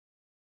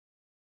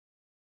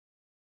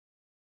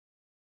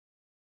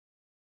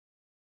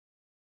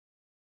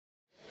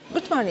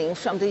morning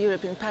from the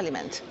European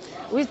Parliament.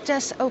 We've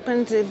just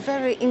opened a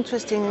very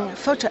interesting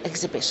photo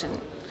exhibition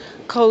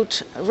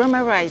called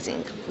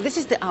Romarising. This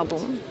is the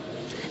album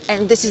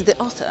and this is the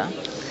author.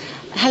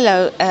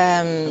 Hello,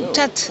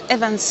 Chadem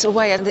Evans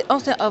Wyattem, the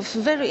author of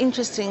very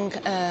interesting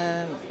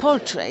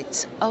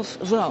portraits of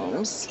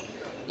Romes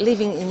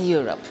living in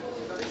Europe.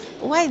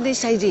 Why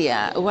this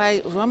idea?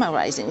 Why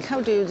Romarising? How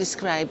do you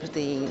describe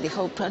the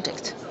whole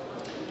project?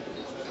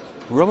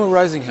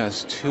 Romarising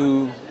has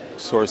two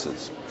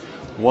sources.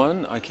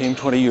 One, I came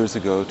 20 years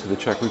ago to the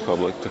Czech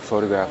Republic to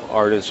photograph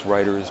artists,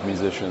 writers,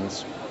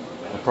 musicians,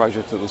 a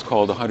project that was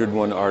called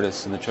 101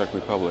 Artists in the Czech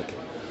Republic.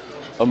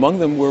 Among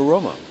them were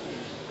Roma.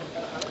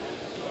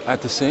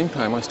 At the same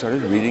time, I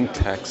started reading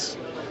texts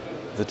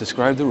that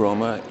described the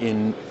Roma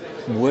in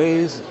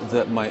ways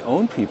that my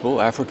own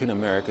people, African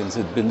Americans,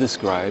 had been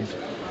described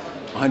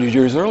 100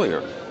 years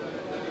earlier.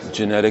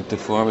 Genetic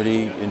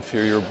deformity,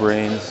 inferior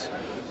brains,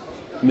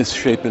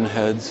 misshapen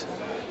heads.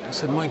 I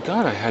said, my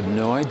God, I had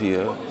no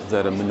idea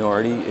that a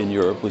minority in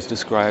Europe was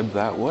described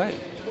that way.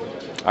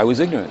 I was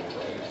ignorant.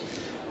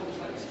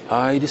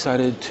 I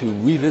decided to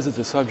revisit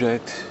the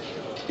subject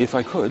if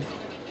I could,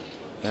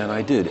 and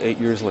I did. 8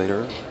 years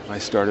later, I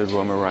started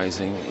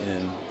Romarising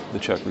in the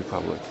Czech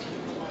Republic.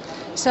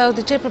 So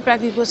the Czech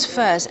Republic was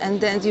first,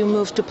 and then you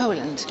moved to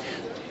Poland.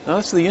 Now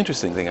that's the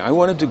interesting thing. I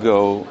wanted to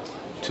go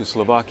to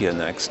Slovakia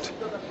next,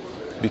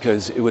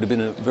 because it would have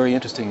been a very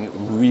interesting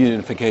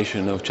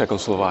reunification of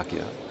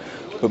Czechoslovakia.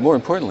 But more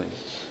importantly,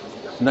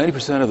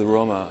 90% of the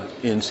Roma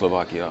in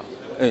Slovakia,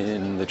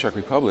 in the Czech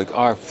Republic,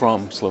 are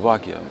from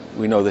Slovakia.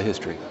 We know the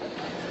history.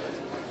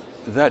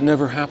 That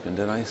never happened,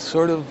 and I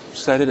sort of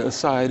set it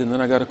aside, and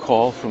then I got a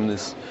call from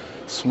this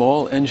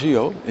small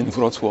NGO in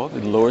Wrocław,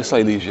 in Lower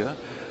Silesia.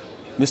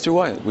 Mr.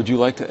 Wyatt, would you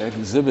like to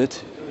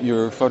exhibit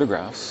your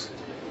photographs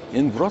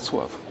in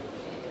Wrocław?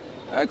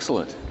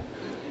 Excellent.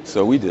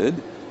 So we did.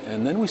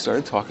 And then we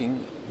started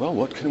talking, well,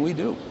 what can we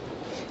do?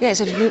 Yes,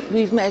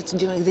 we've met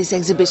during this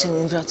exhibition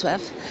in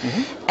Wrocław,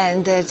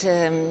 and that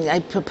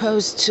I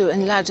proposed to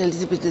enlarge a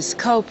little bit the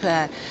scope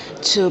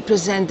to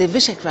present the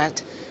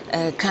Visegrad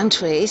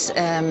countries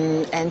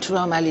and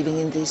Roma living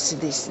in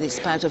this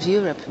part of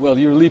Europe. Well,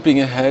 you're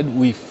leaping ahead.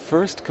 We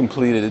first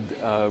completed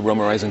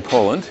Romarising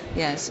Poland.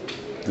 Yes.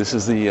 This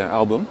is the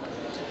album.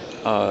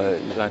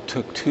 That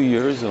took 2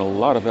 years and a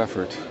lot of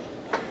effort.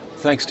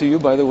 Thanks to you,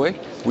 by the way.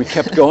 We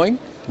kept going.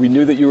 We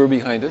knew that you were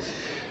behind us.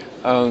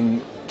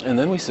 And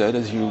then we said,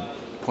 as you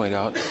point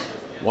out,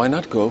 why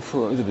not go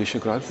for the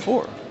Visegrad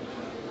 4?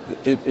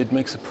 It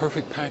makes a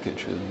perfect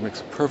package. It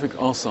makes a perfect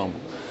ensemble.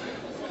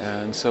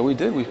 And so we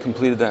did. We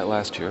completed that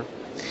last year.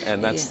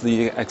 And that's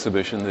the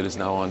exhibition that is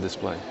now on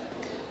display.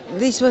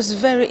 This was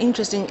very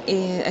interesting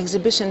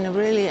exhibition,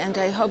 really, and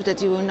I hope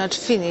that you will not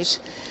finish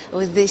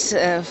with these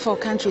 4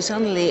 countries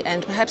only,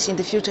 and perhaps in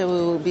the future we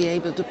will be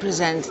able to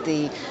present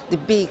the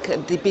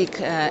big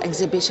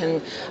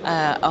exhibition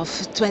of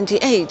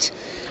 28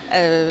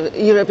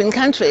 European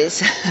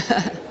countries.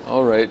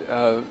 All right,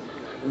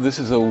 this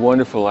is a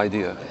wonderful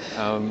idea.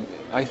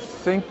 I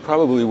think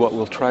probably what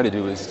we'll try to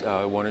do is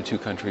 1 or 2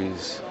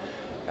 countries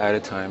at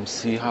a time,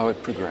 see how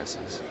it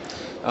progresses.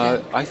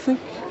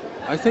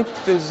 I think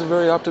there's a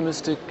very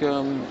optimistic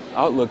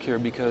outlook here,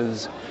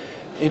 because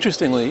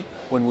interestingly,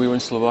 when we were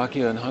in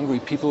Slovakia and Hungary,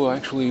 people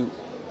actually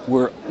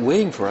were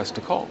waiting for us to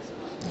call.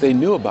 They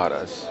knew about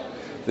us.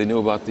 They knew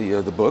about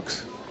the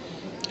books.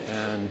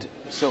 And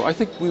so I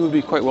think we would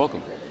be quite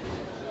welcome.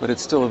 But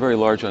it's still a very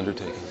large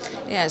undertaking.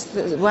 Yes,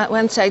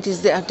 one side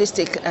is the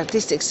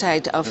artistic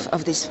side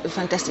of this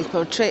fantastic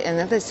portrait, and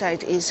another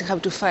side is how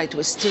to fight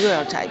with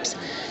stereotypes.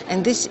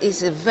 And this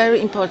is a very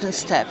important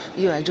step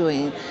you are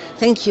doing.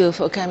 Thank you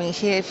for coming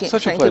here.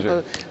 Such a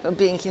pleasure. Thank you for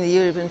being in the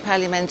European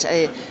Parliament.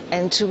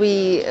 And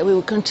we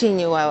will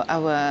continue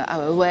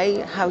our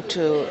way how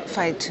to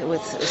fight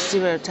with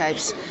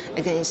stereotypes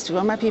against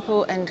Roma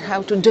people and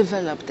how to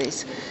develop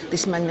this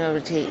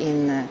minority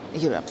in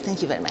Europe.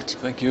 Thank you very much.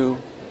 Thank you.